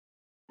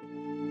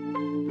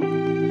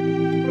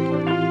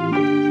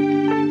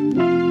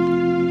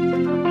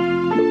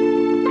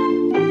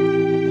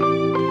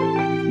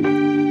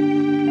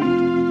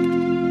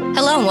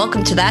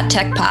welcome to That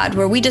Tech Pod,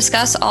 where we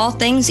discuss all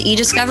things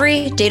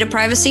e-discovery, data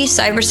privacy,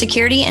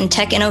 cybersecurity, and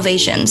tech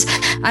innovations.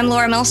 I'm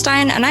Laura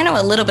Milstein, and I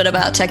know a little bit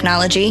about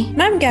technology.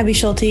 And I'm Gabby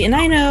Schulte, and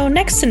I know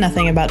next to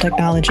nothing about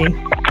technology.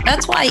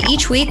 That's why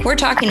each week we're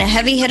talking to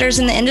heavy hitters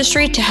in the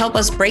industry to help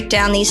us break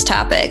down these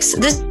topics.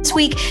 This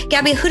week,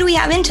 Gabby, who do we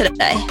have in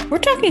today? We're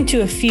talking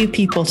to a few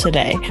people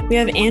today. We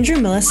have Andrew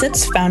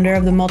Millicitz, founder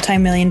of the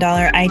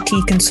multi-million-dollar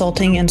IT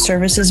consulting and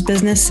services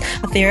business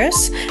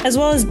AITHERAS, as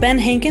well as Ben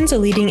Hankins, a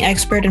leading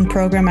expert in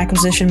program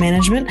acquisition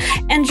management,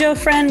 and Joe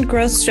Friend,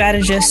 growth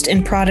strategist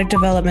in product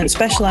development,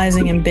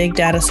 specializing in big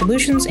data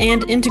solutions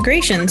and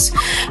integrations.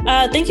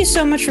 Thank you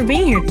so much for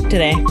being here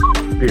today.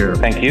 Here.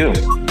 Thank you.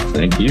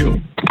 Thank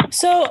you.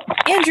 So,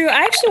 Andrew,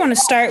 I actually want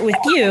to start with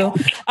you.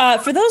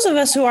 For those of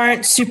us who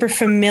aren't super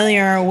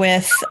familiar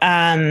with,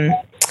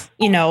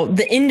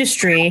 the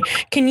industry,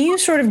 can you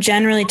sort of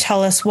generally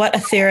tell us what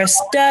AITHERAS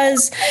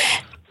does?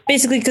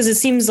 Basically, because it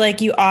seems like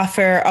you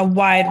offer a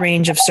wide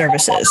range of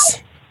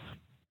services.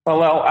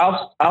 Well,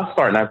 I'll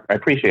start, and I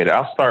appreciate it.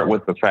 I'll start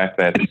with the fact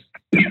that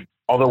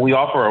although we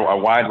offer a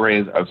wide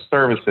range of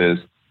services,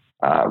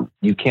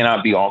 you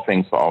cannot be all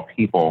things to all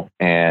people.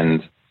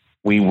 And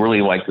we really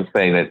like to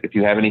say that if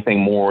you have anything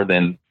more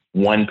than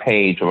one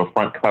page of a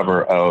front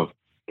cover of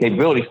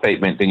capability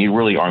statement, then you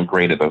really aren't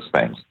great at those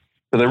things.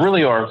 So there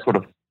really are sort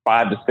of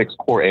 5 to 6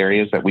 core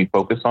areas that we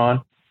focus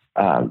on.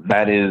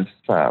 That is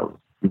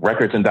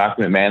records and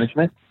document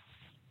management,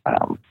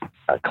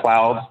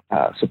 cloud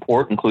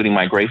support, including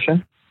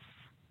migration,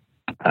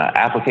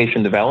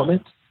 application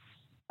development,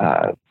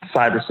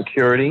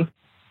 cybersecurity,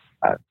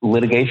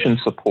 litigation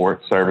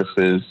support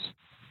services,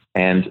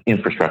 and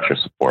infrastructure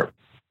support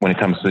when it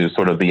comes to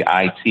sort of the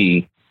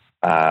IT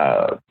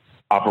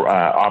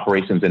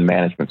operations and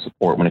management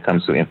support when it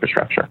comes to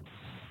infrastructure.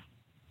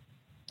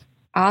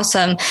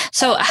 Awesome.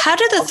 So how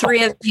do the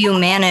three of you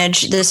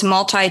manage this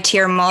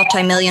multi-tier,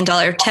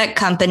 multi-million-dollar tech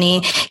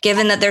company,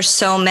 given that there's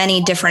so many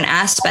different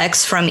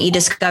aspects from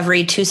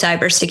e-discovery to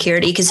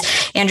cybersecurity? Because,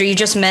 Andrew, you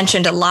just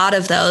mentioned a lot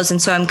of those.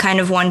 And so I'm kind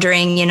of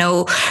wondering,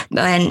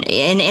 and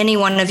any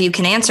one of you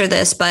can answer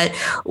this, but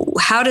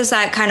how does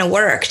that kind of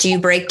work? Do you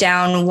break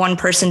down one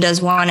person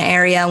does one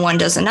area, one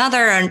does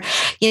another? And,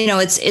 you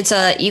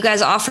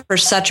guys offer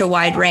such a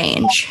wide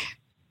range.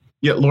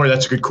 Yeah, Laura,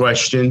 that's a good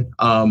question.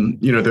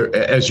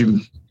 As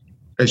you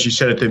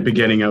said at the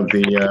beginning of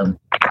the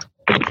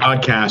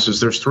podcast,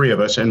 there's 3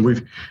 of us, and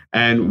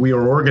we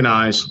are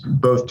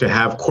organized both to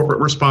have corporate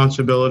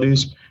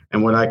responsibilities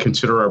and what I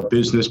consider our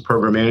business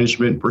program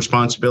management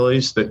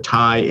responsibilities that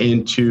tie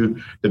into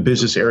the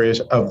business areas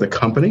of the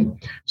company.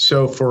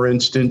 So, for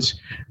instance,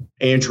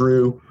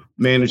 Andrew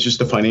manages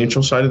the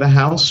financial side of the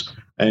house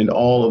and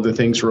all of the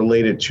things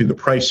related to the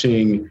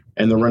pricing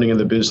and the running of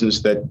the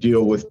business that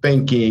deal with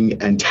banking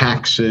and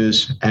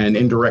taxes and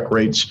indirect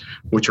rates,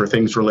 which are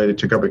things related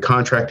to government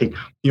contracting.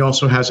 He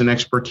also has an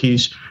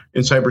expertise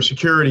in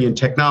cybersecurity and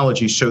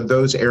technology. So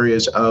those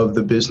areas of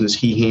the business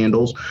he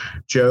handles.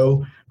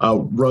 Joe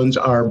runs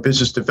our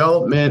business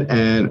development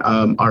and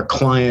our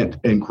client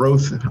and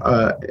growth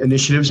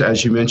initiatives,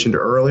 as you mentioned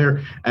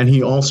earlier. And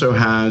he also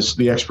has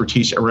the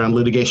expertise around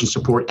litigation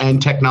support and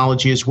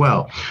technology as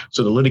well.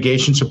 So the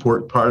litigation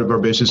support part of our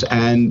business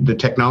and the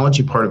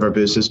technology part of our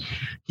business,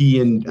 he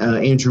and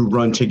Andrew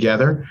run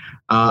together.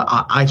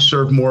 I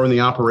serve more in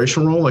the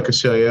operational role, like a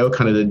CIO,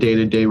 kind of the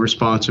day-to-day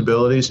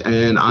responsibilities,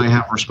 and I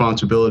have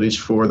responsibilities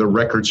for the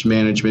records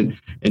management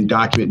and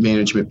document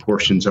management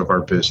portions of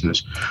our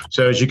business.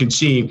 So as you can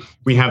see,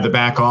 we have the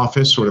back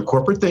office sort of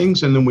corporate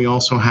things, and then we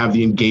also have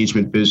the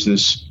engagement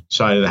business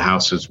side of the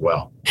house as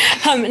well.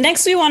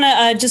 Next, we want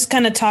to just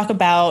kind of talk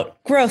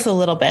about growth a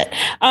little bit.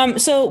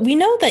 So we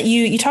know that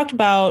you talked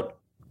about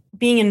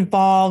being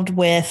involved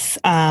with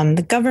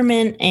the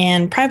government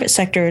and private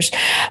sectors,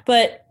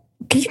 but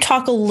can you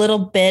talk a little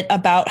bit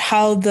about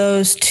how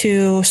those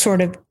two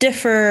sort of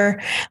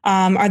differ?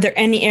 Are there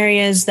any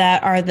areas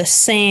that are the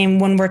same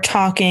when we're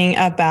talking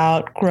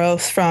about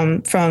growth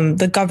from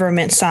the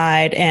government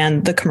side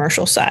and the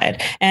commercial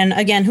side? And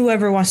again,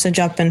 whoever wants to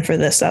jump in for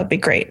this, that would be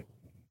great.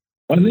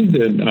 I think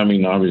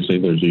that, obviously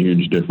there's a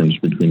huge difference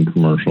between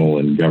commercial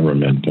and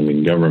government.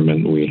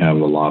 Government, we have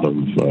a lot of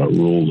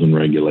rules and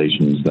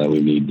regulations that we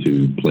need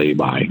to play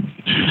by.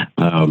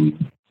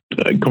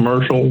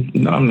 Commercial,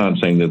 I'm not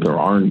saying that there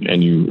aren't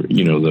any,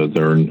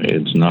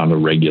 it's not a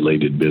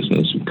regulated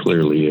business. It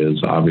clearly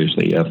is.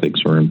 Obviously,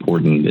 ethics are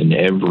important in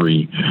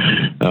every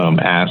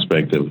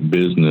aspect of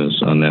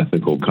business.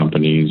 Unethical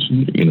companies,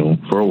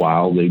 for a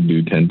while they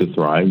do tend to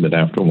thrive, but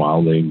after a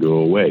while they go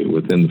away.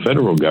 Within the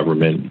federal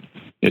government,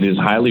 it is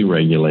highly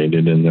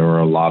regulated, and there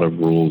are a lot of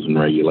rules and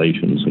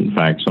regulations. In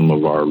fact, some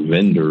of our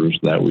vendors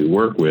that we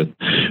work with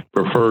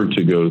prefer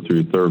to go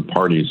through third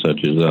parties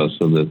such as us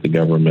so that the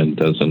government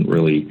doesn't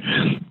really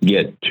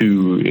get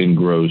too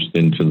engrossed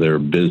into their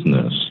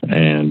business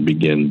and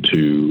begin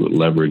to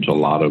leverage a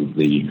lot of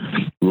the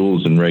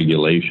rules and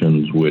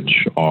regulations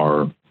which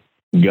are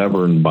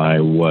governed by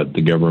what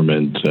the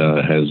government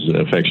has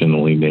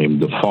affectionately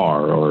named the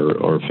FAR,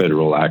 or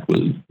Federal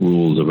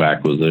Rules of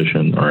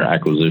Acquisition, or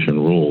acquisition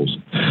rules.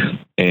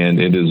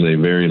 And it is a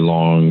very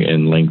long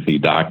and lengthy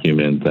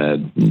document that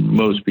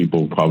most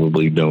people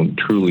probably don't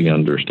truly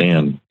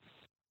understand.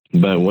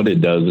 But what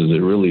it does is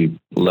it really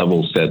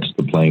level sets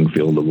the playing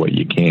field of what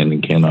you can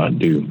and cannot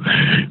do.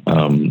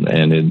 And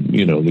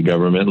the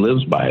government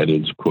lives by it.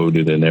 It's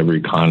quoted in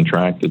every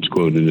contract. It's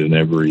quoted in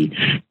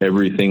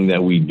everything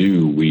that we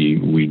do.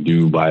 We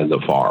do by the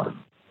FAR.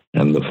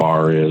 And the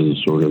FAR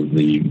is sort of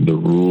the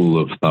rule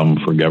of thumb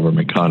for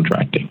government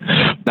contracting.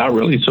 Not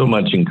really so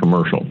much in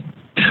commercial.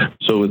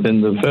 So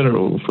within the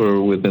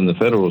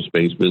federal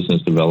space,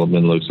 business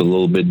development looks a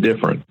little bit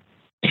different.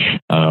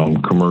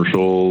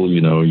 Commercial,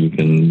 you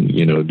can,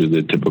 do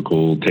the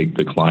typical take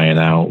the client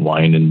out,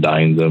 wine and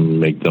dine them,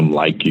 make them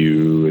like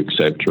you,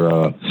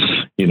 etc.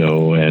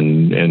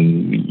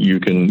 And you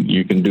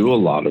can do a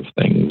lot of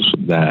things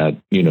that,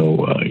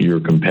 your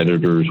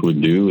competitors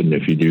would do. And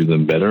if you do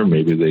them better,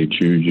 maybe they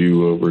choose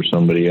you over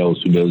somebody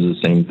else who does the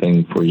same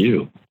thing for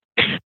you.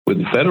 With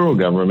the federal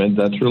government,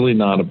 that's really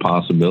not a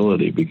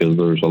possibility because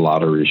there's a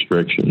lot of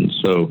restrictions.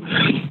 So,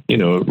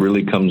 it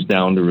really comes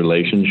down to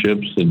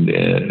relationships and,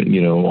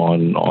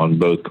 on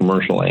both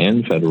commercial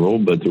and federal,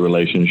 but the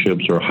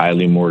relationships are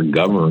highly more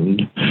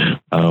governed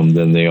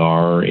than they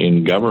are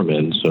in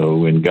government.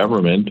 So in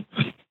government,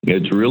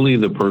 it's really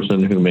the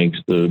person who makes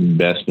the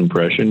best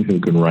impression, who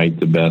can write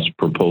the best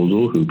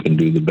proposal, who can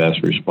do the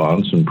best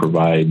response and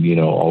provide,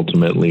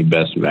 ultimately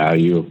best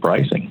value of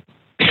pricing.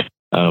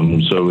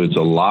 So it's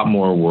a lot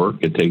more work.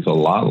 It takes a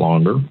lot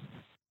longer.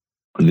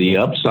 The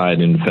upside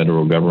in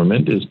federal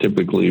government is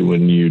typically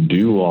when you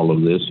do all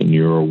of this and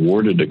you're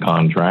awarded a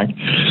contract,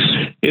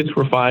 it's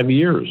for 5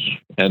 years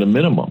at a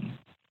minimum,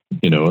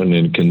 and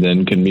it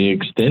can be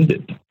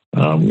extended.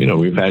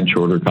 We've had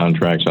shorter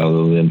contracts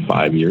other than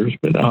 5 years,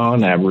 but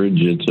on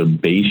average, it's a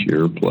base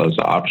year plus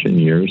option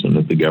years. And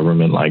if the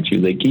government likes you,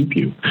 they keep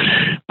you,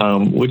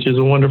 which is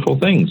a wonderful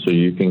thing. So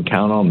you can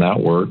count on that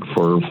work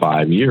for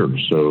 5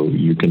 years. So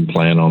you can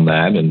plan on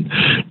that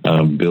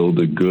and build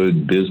a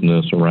good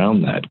business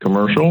around that.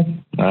 Commercial,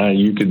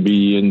 you could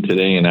be in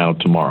today and out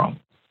tomorrow.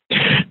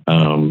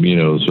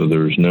 So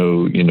there's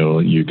no,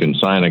 you can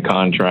sign a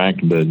contract,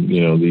 but,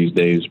 these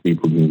days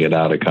people can get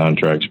out of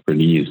contracts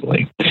pretty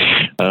easily.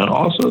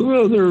 Also,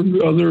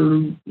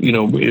 other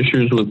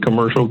issues with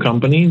commercial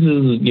companies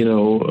is,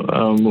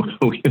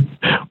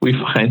 we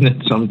find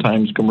that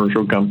sometimes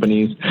commercial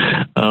companies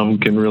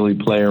can really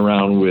play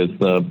around with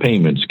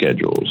payment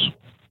schedules.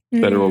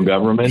 Federal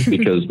government,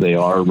 because they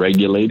are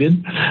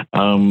regulated,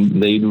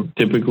 they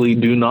typically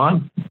do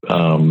not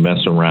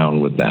mess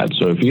around with that.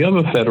 So if you have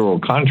a federal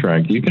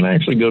contract, you can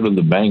actually go to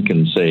the bank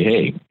and say,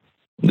 hey,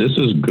 this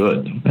is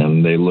good.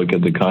 And they look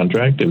at the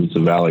contract. If it's a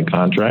valid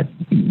contract,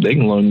 they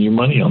can loan you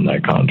money on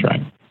that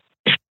contract.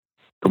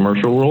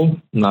 Commercial world,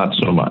 not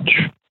so much.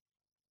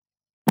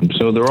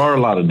 So there are a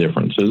lot of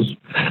differences,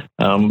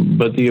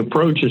 but the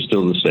approach is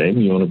still the same.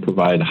 You want to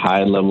provide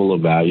high level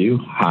of value,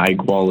 high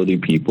quality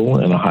people,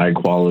 and a high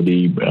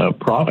quality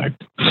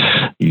product.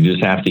 You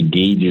just have to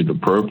gauge it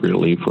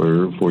appropriately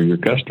for your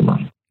customer.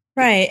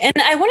 Right. And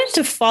I wanted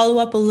to follow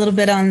up a little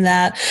bit on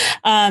that.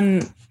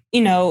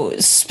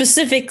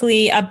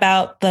 Specifically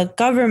about the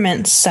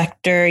government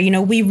sector,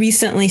 we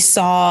recently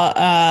saw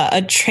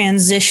a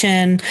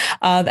transition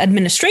of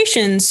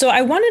administration. So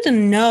I wanted to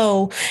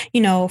know,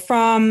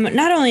 from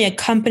not only a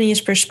company's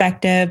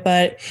perspective,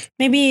 but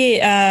maybe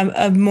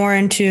more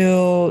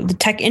into the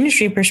tech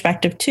industry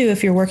perspective too,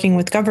 if you're working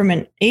with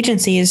government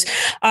agencies,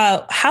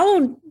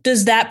 how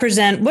does that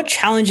present? What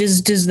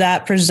challenges does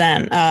that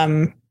present?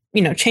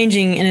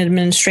 Changing in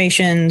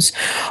administrations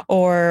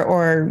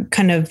or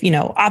kind of,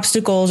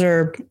 obstacles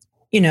or,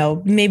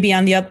 maybe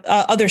on the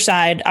other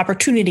side,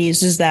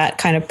 opportunities does that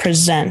kind of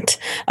present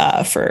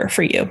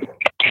for you?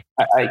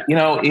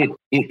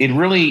 It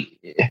really,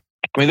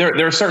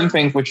 there are certain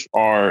things which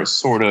are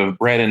sort of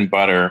bread and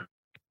butter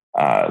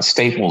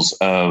staples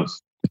of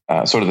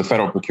sort of the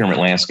federal procurement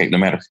landscape, no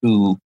matter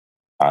who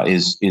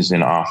is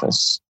in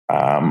office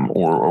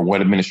or what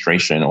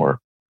administration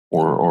or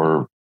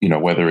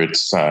whether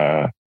it's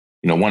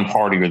one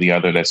party or the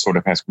other that sort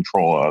of has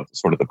control of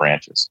sort of the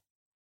branches,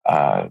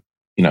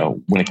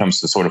 when it comes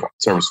to sort of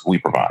service we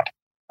provide.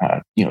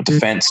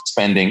 Defense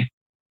spending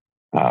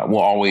will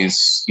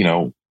always,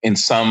 in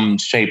some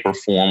shape or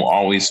form,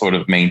 always sort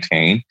of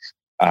maintain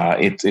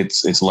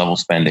its level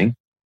spending.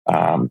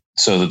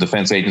 So the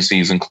defense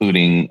agencies,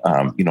 including,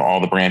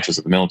 all the branches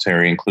of the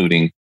military,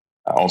 including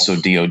also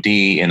DOD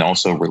and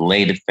also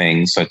related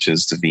things such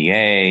as the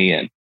VA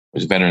and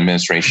Veteran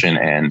Administration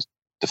and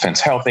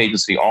Defense Health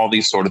Agency, all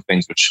these sort of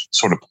things which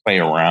sort of play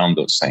around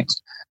those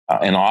things.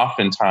 And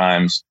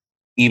oftentimes,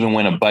 even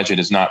when a budget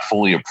is not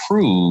fully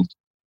approved,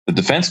 the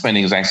defense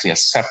spending is actually a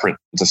separate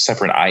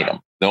item.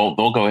 They'll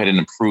go ahead and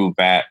approve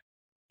that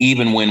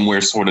even when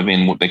we're sort of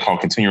in what they call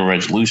continuing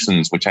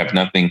resolutions, which have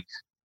nothing,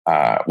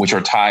 which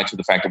are tied to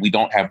the fact that we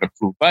don't have an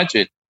approved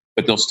budget,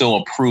 but they'll still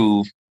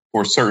approve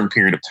for a certain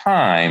period of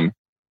time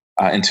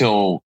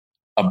until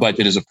a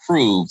budget is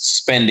approved,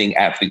 spending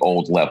at the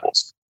old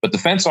levels. But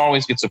defense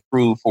always gets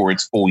approved for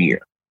its full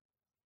year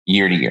to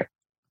year.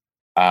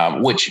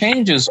 What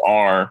changes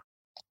are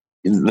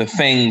the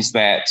things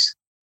that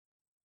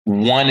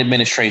one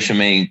administration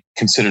may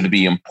consider to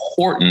be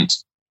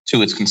important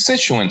to its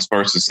constituents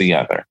versus the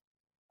other.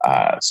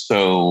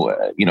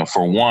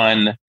 For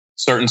one,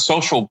 certain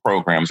social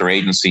programs or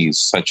agencies,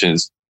 such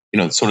as,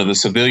 sort of the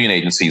civilian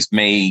agencies,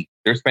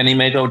 their spending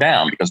may go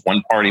down because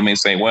one party may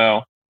say,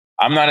 well,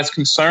 I'm not as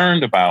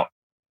concerned about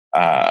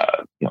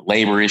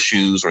labor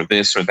issues or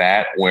this or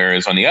that.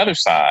 Whereas on the other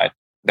side,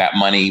 that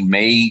money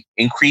may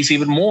increase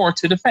even more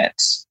to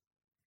defense.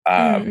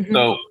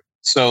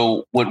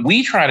 So what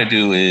we try to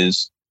do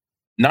is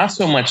not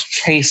so much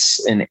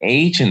chase an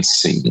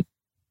agency,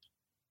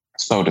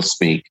 so to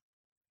speak,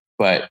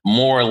 but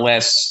more or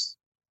less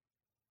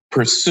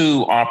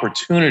pursue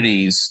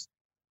opportunities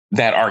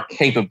that our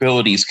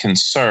capabilities can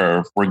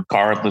serve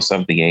regardless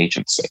of the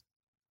agency.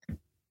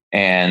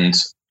 And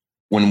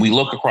when we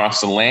look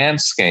across the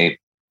landscape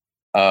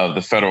of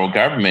the federal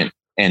government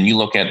and you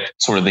look at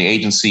sort of the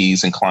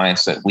agencies and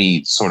clients that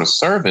we sort of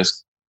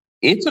service,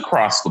 it's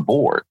across the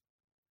board.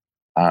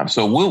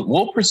 So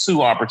we'll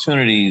pursue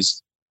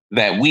opportunities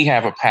that we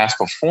have a past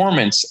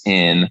performance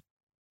in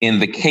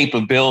the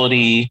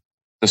capability,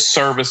 the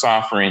service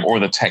offering, or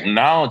the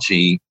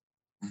technology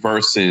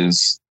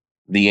versus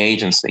the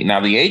agency. Now,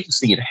 the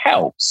agency, it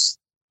helps,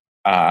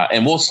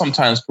 and we'll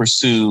sometimes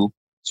pursue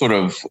sort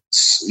of,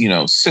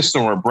 sister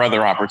or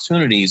brother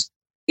opportunities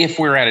if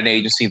we're at an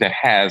agency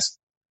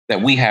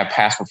that we have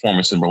past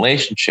performance in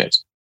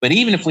relationships. But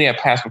even if we have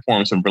past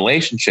performance in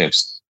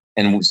relationships,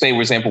 and say,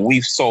 for example,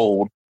 we've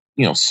sold,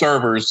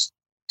 servers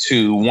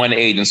to one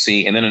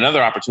agency, and then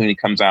another opportunity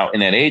comes out in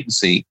that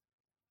agency,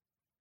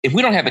 if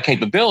we don't have the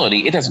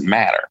capability, it doesn't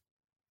matter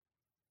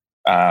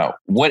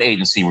what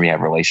agency we have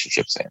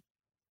relationships in.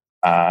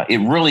 It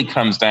really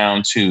comes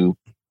down to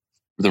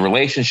the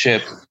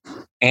relationship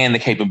and the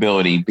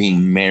capability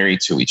being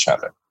married to each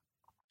other.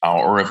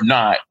 Or if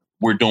not,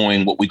 we're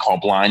doing what we call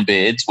blind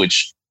bids,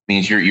 which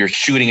means you're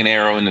shooting an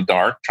arrow in the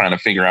dark, trying to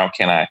figure out,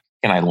 can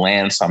I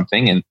land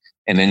something?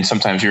 And then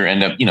sometimes you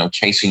end up,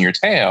 chasing your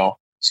tail,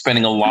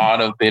 spending a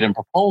lot of bid and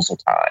proposal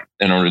time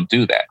in order to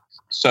do that.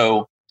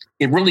 So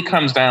it really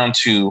comes down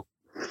to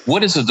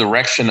what is the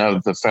direction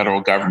of the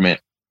federal government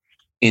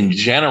in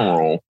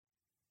general,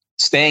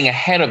 staying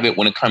ahead of it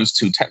when it comes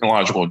to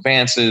technological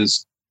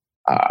advances,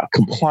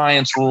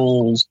 compliance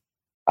rules,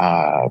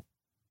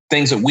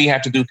 things that we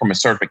have to do from a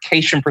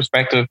certification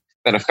perspective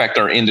that affect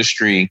our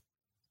industry,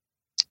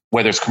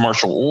 whether it's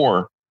commercial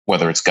or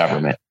whether it's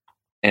government,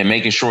 and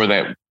making sure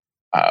that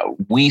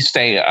we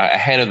stay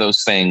ahead of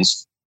those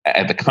things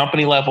at the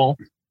company level,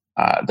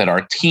 that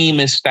our team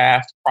is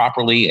staffed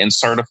properly and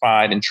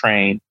certified and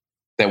trained,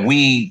 that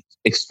we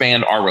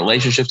expand our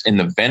relationships in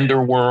the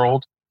vendor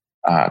world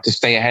to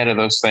stay ahead of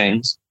those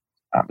things.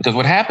 Because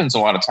what happens a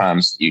lot of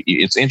times,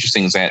 it's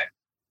interesting, is that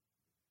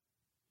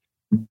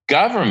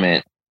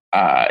government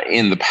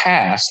in the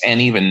past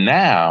and even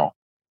now,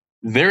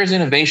 there is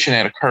innovation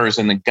that occurs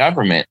in the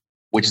government,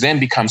 which then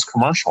becomes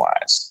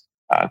commercialized.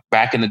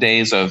 Back in the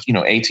days of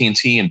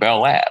AT&T and Bell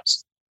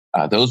Labs,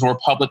 those were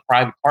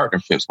public-private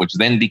partnerships, which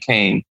then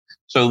became.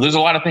 So there's a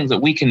lot of things that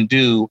we can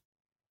do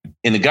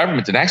in the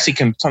government that actually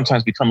can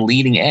sometimes become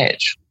leading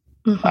edge.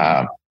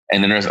 Mm-hmm.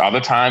 And then there's other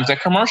times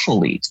that commercial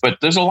leads. But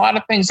there's a lot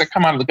of things that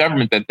come out of the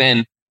government that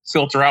then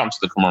filter out into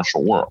the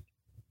commercial world.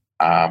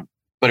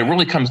 But it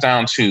really comes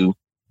down to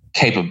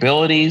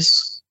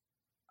capabilities,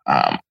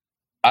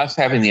 us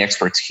having the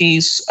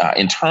expertise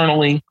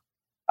internally,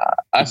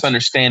 us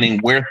understanding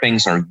where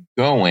things are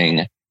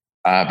going.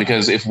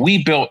 Because if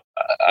we built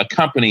a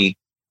company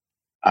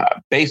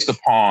based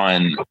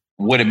upon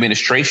what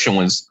administration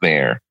was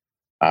there,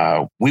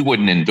 we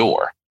wouldn't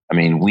endure. I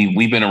mean,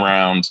 we've been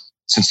around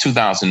since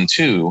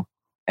 2002,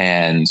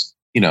 and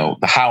the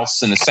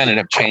House and the Senate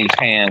have changed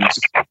hands,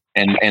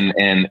 and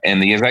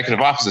the executive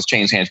office has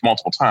changed hands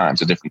multiple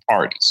times at different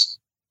parties.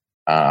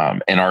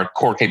 And our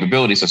core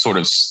capabilities have sort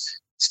of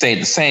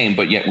stayed the same,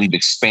 but yet we've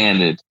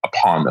expanded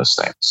upon those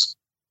things.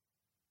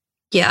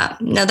 Yeah,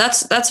 no,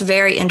 that's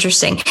very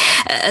interesting.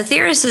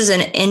 AITHERAS is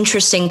an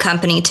interesting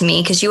company to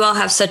me because you all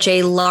have such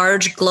a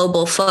large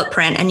global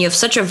footprint and you have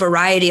such a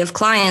variety of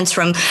clients,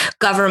 from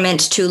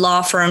government to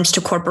law firms to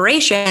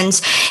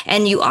corporations.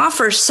 And you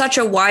offer such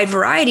a wide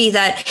variety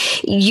that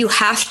you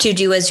have to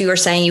do, as you were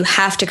saying, you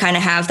have to kind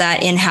of have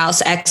that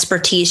in-house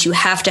expertise. You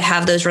have to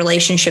have those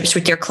relationships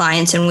with your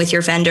clients and with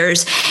your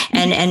vendors,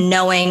 and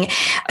knowing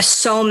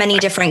so many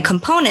different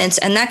components.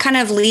 And that kind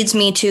of leads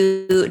me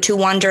to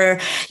wonder,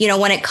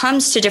 when it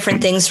comes to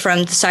different things,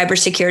 from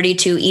cybersecurity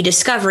to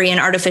e-discovery and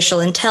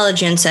artificial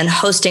intelligence and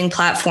hosting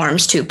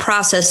platforms to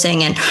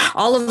processing and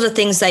all of the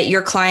things that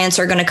your clients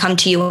are going to come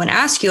to you and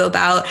ask you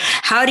about,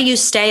 how do you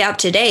stay up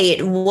to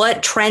date?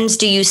 What trends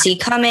do you see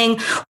coming?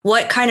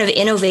 What kind of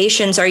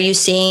innovations are you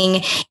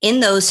seeing in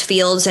those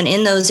fields and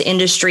in those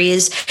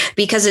industries?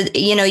 Because,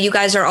 you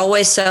guys are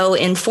always so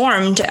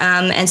informed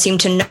and seem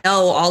to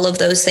know all of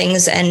those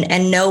things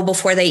and know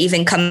before they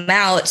even come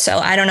out. So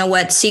I don't know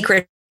what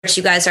secret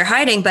you guys are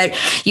hiding, but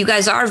you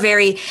guys are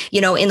very,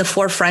 in the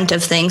forefront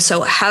of things.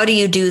 So how do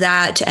you do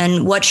that?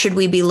 And what should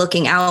we be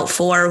looking out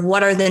for?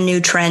 What are the new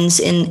trends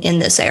in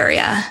this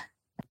area?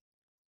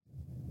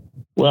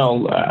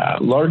 Well,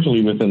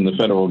 largely within the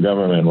federal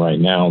government right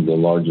now, the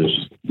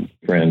largest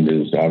trend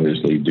is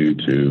obviously due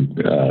to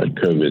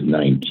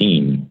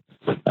COVID-19,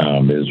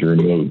 is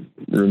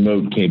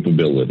remote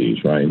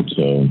capabilities, right?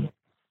 So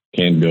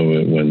can't go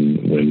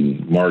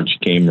when March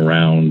came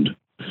around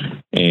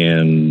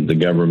and the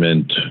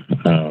government,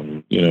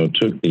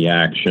 took the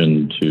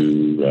action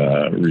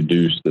to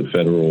reduce the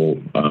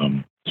federal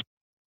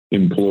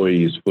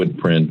employees'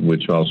 footprint,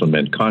 which also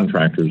meant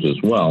contractors as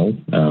well.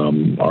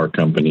 Our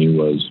company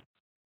was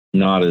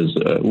not as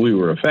we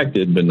were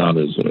affected, but not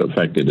as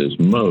affected as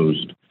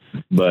most.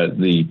 But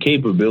the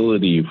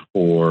capability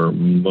for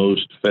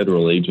most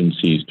federal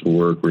agencies to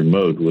work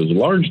remote was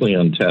largely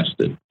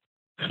untested.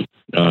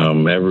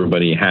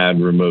 Everybody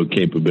had remote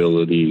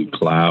capability.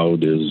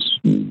 Cloud is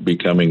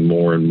becoming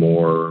more and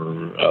more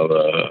of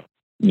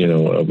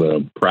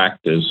a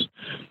practice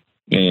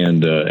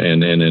and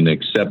an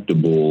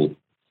acceptable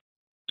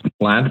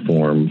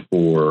platform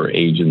for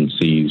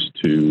agencies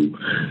to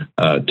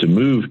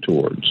move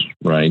towards,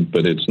 right?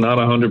 But it's not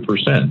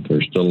 100%.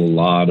 There's still a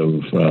lot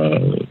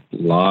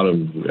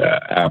of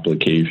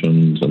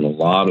applications and a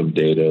lot of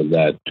data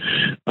that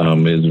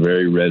is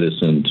very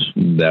reticent,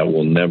 that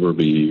will never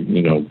be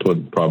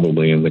put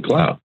probably in the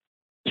cloud.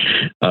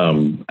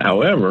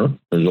 However,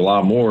 there's a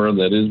lot more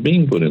that is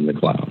being put in the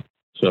cloud.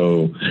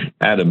 So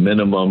at a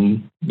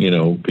minimum,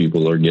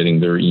 people are getting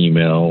their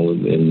email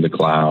in the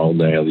cloud.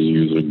 They either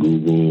use a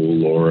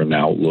Google or an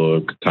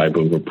Outlook type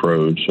of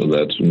approach. So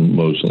that's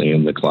mostly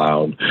in the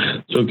cloud.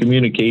 So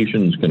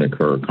communications can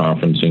occur,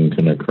 conferencing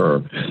can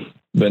occur.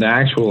 But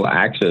actual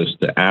access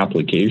to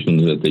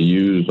applications that they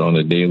use on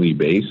a daily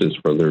basis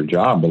for their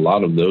job, a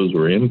lot of those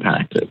were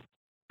impacted.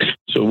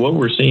 So what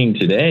we're seeing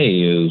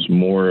today is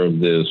more of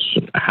this,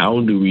 how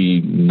do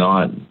we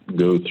not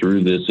go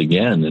through this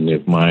again? And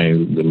if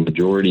the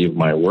majority of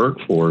my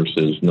workforce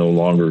is no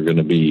longer going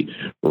to be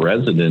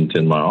resident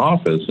in my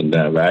office and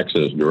have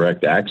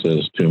direct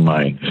access to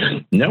my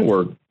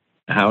network,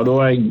 how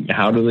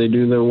do they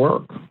do their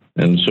work?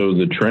 And so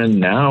the trend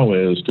now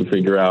is to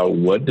figure out,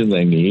 what do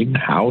they need,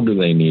 how do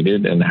they need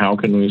it, and how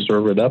can we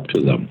serve it up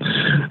to them?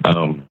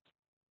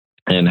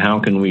 And how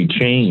can we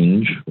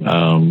change,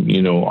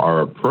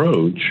 our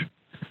approach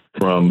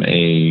from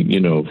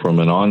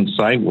an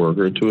on-site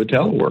worker to a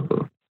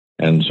teleworker?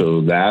 And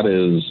so that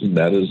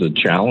is a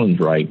challenge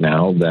right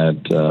now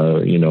that,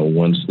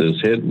 once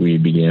this hit, we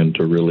began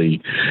to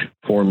really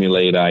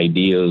formulate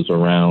ideas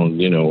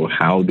around,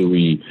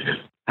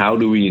 how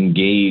do we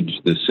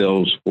engage the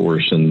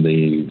Salesforce and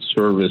the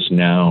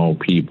ServiceNow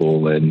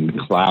people and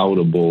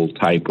cloudable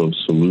type of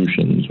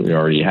solutions? We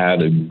already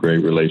had a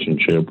great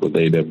relationship with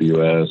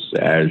AWS,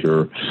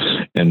 Azure,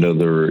 and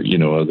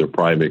other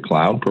private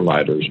cloud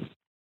providers.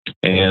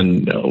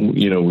 And,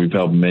 we've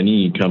helped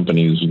many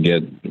companies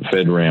get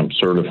FedRAMP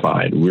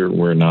certified.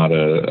 We're not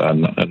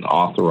an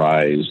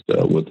authorized,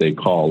 what they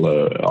call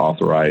an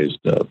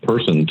authorized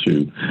person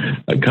to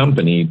a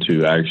company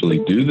to actually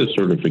do the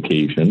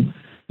certification.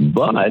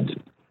 But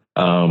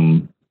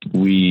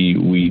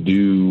we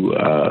do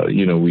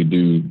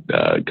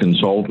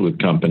consult with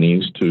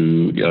companies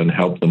to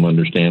help them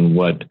understand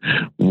what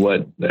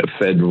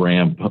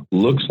FedRAMP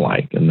looks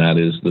like, and that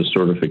is the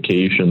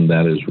certification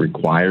that is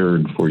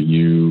required for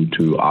you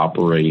to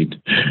operate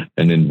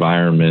an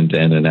environment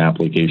and an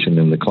application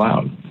in the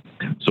cloud.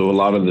 So a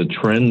lot of the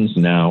trends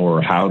now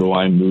are, how do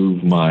I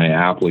move my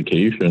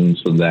application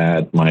so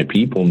that my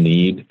people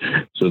need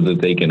so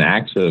that they can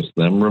access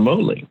them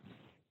remotely?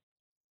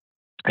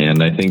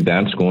 And I think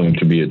that's going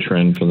to be a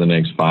trend for the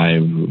next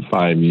five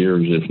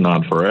years, if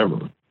not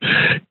forever,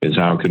 is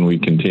how can we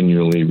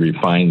continually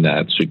refine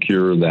that,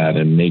 secure that,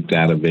 and make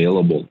that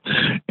available.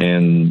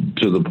 And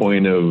to the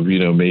point of,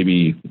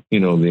 maybe,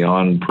 the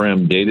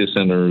on-prem data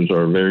centers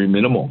are very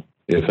minimal,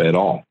 if at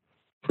all,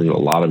 for a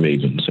lot of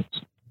agencies.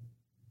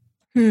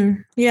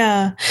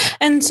 Yeah.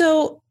 And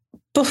so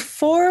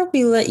before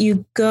we let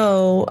you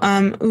go,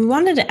 we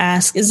wanted to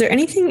ask, is there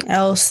anything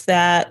else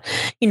that,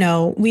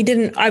 we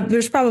didn't,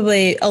 there's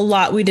probably a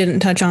lot we didn't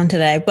touch on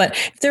today, but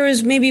if there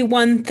was maybe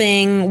one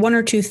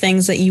or two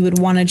things that you would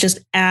want to just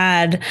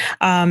add,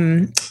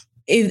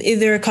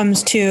 either it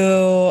comes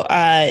to,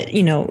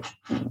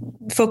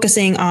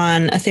 focusing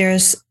on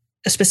AITHERAS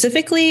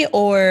specifically,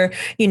 or,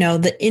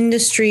 the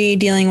industry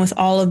dealing with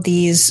all of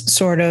these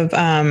sort of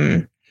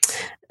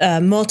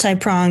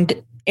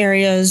multi-pronged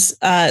areas,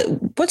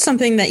 what's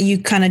something that you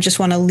kind of just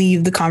want to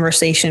leave the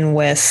conversation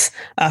with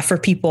for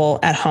people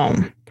at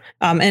home?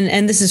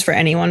 And this is for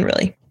anyone,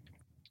 really.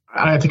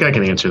 I think I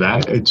can answer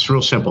that. It's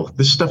real simple.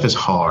 This stuff is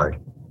hard.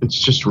 It's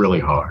just really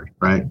hard,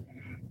 right?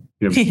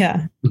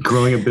 Yeah.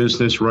 Growing a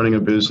business, running a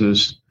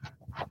business,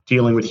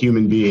 dealing with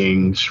human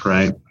beings,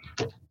 right?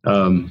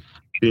 Being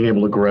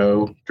able to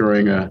grow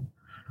during a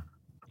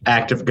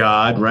act of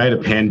God, right? A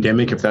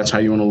pandemic, if that's how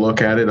you want to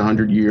look at it,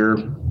 100-year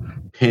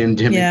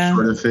pandemic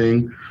sort of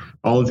thing.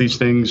 all of these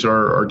things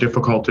are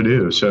difficult to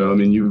do. So, I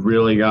mean, you've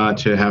really got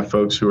to have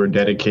folks who are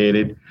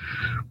dedicated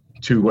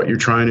to what you're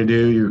trying to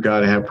do. You've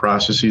got to have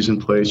processes in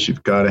place.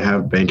 You've got to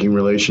have banking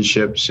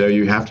relationships. So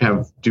you have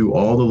to do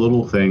all the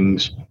little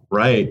things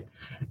right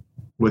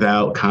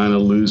without kind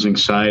of losing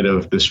sight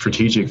of the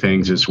strategic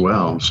things as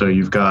well. So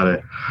you've got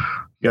to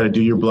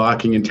do your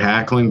blocking and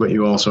tackling, but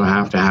you also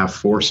have to have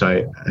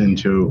foresight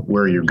into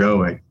where you're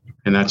going.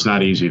 And that's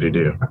not easy to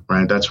do,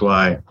 right? That's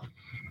why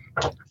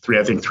I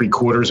think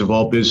 3/4 of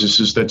all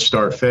businesses that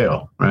start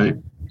fail, right?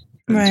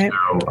 Right.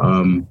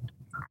 So,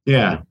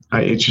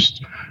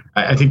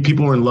 I think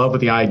people are in love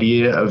with the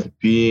idea of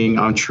being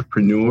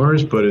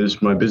entrepreneurs, but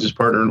as my business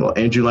partner,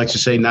 Andrew, likes to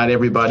say, not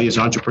everybody is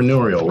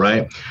entrepreneurial,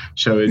 right?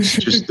 So it's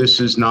just,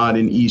 this is not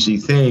an easy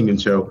thing. And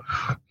so,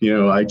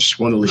 I just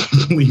want to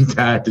leave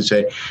that to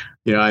say,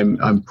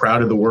 I'm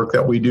proud of the work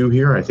that we do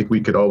here. I think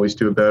we could always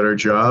do a better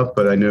job,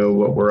 but I know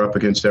what we're up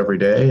against every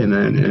day.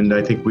 And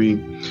I think we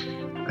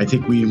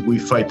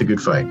fight the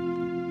good fight.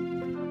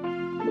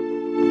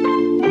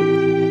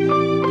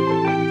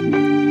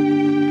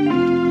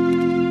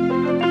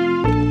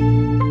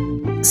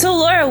 So,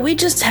 Laura, we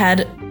just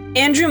had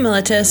Andrew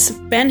Militis,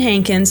 Ben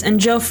Hankins, and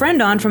Joe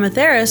Friend on from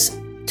AITHERAS.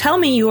 Tell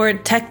me your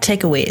tech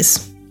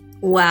takeaways.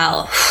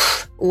 Wow.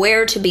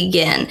 Where to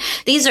begin?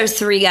 These are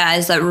three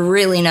guys that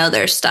really know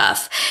their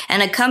stuff,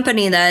 and a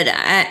company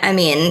that, I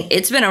mean,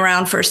 it's been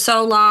around for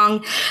so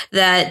long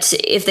that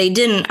if they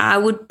didn't, I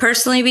would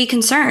personally be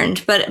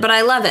concerned. But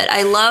I love it.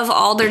 I love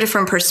all their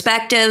different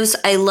perspectives.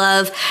 I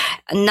love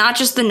not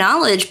just the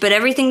knowledge, but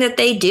everything that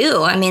they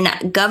do. I mean,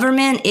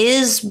 government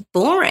is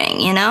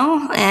boring,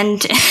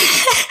 and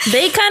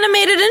they kind of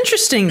made it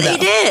interesting, though. They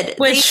did.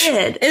 Which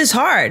is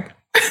hard.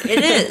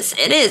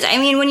 It is. I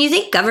mean, when you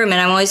think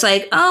government, I'm always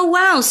like, oh,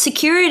 wow,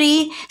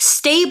 security,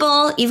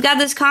 stable. You've got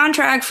this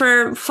contract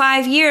for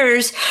 5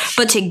 years,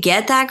 but to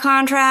get that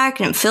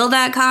contract and fill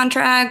that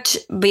contract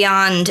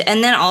beyond,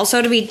 and then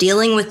also to be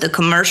dealing with the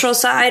commercial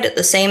side at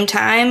the same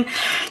time,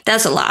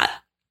 that's a lot.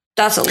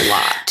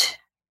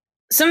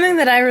 Something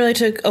that I really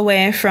took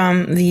away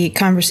from the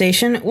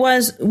conversation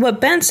was what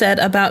Ben said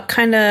about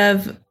kind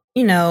of,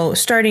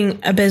 starting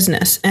a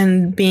business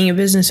and being a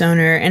business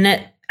owner, and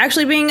it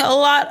actually being a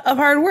lot of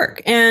hard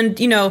work. And,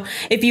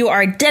 if you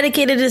are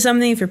dedicated to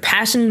something, if you're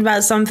passionate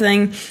about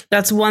something,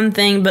 that's one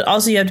thing, but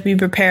also you have to be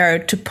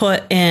prepared to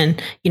put in,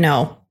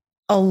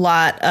 a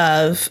lot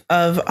of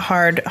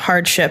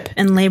hardship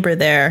and labor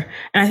there.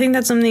 And I think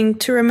that's something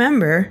to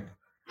remember,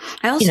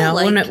 I also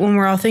when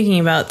we're all thinking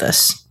about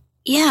this.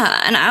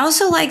 Yeah. And I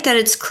also like that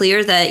it's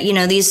clear that,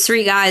 these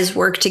three guys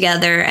work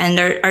together and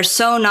are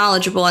so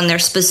knowledgeable in their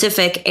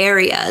specific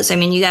areas. I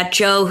mean, you got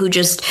Joe, who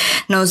just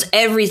knows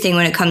everything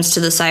when it comes to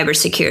the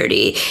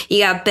cybersecurity. You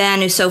got Ben,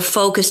 who's so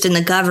focused in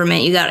the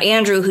government. You got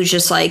Andrew, who's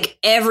just like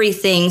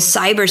everything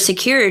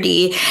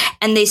cybersecurity.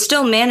 And they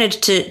still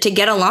manage to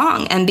get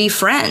along and be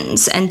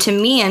friends. And to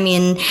me, I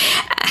mean,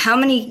 how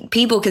many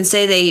people can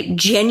say they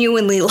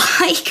genuinely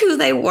like who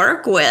they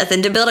work with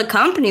and to build a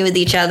company with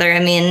each other? I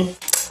mean,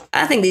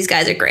 I think these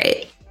guys are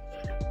great.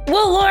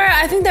 Well, Laura,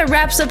 I think that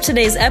wraps up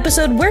today's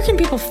episode. Where can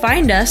people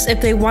find us if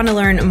they want to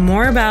learn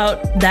more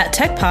about That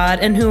Tech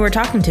Pod and who we're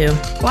talking to?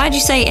 Why'd you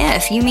say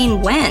if? You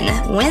mean when?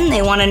 When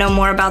they want to know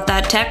more about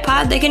That Tech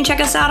Pod, they can check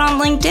us out on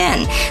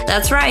LinkedIn.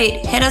 That's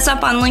right. Hit us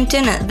up on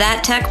LinkedIn at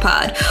That Tech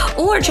Pod,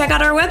 or check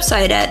out our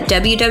website at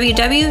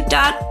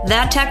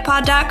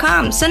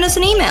www.thattechpod.com. Send us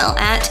an email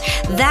at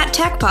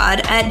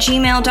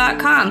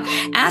thattechpod@gmail.com.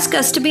 Ask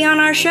us to be on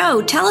our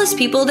show. Tell us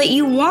people that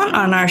you want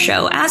on our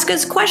show. Ask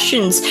us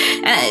questions.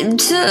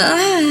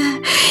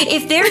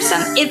 If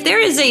there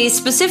is a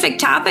specific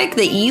topic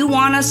that you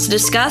want us to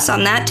discuss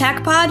on That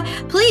Tech Pod,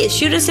 please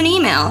shoot us an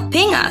email,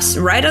 ping us,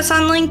 write us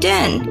on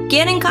LinkedIn,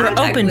 get in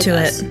contact with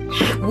us. We're open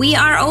to it. We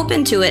are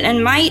open to it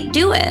and might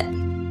do it.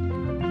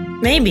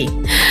 Maybe.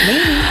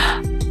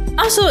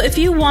 Also, if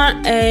you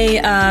want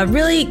a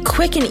really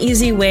quick and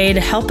easy way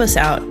to help us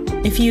out,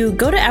 if you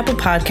go to Apple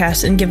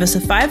Podcasts and give us a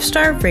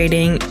 5-star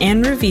rating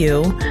and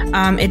review,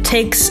 it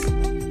takes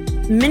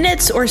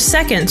minutes or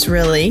seconds,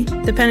 really,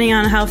 depending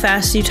on how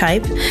fast you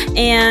type.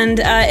 And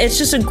it's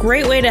just a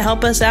great way to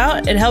help us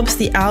out. It helps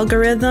the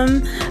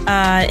algorithm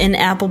in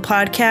Apple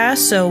Podcasts,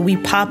 so we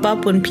pop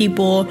up when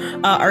people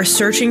are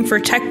searching for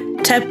tech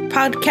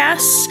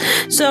podcasts.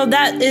 So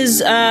that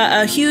is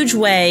a huge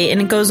way, and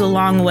it goes a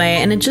long way.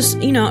 And it just,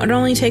 it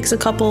only takes a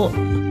couple,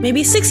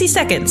 maybe 60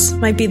 seconds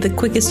might be the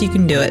quickest you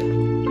can do it.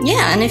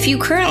 Yeah, and if you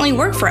currently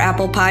work for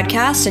Apple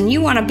Podcasts and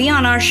you want to be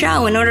on our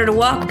show in order to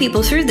walk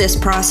people through this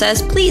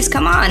process, please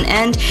come on.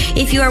 And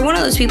if you are one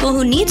of those people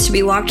who needs to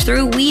be walked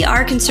through, we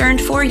are concerned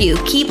for you.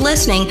 Keep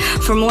listening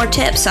for more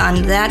tips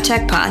on That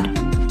Tech Pod.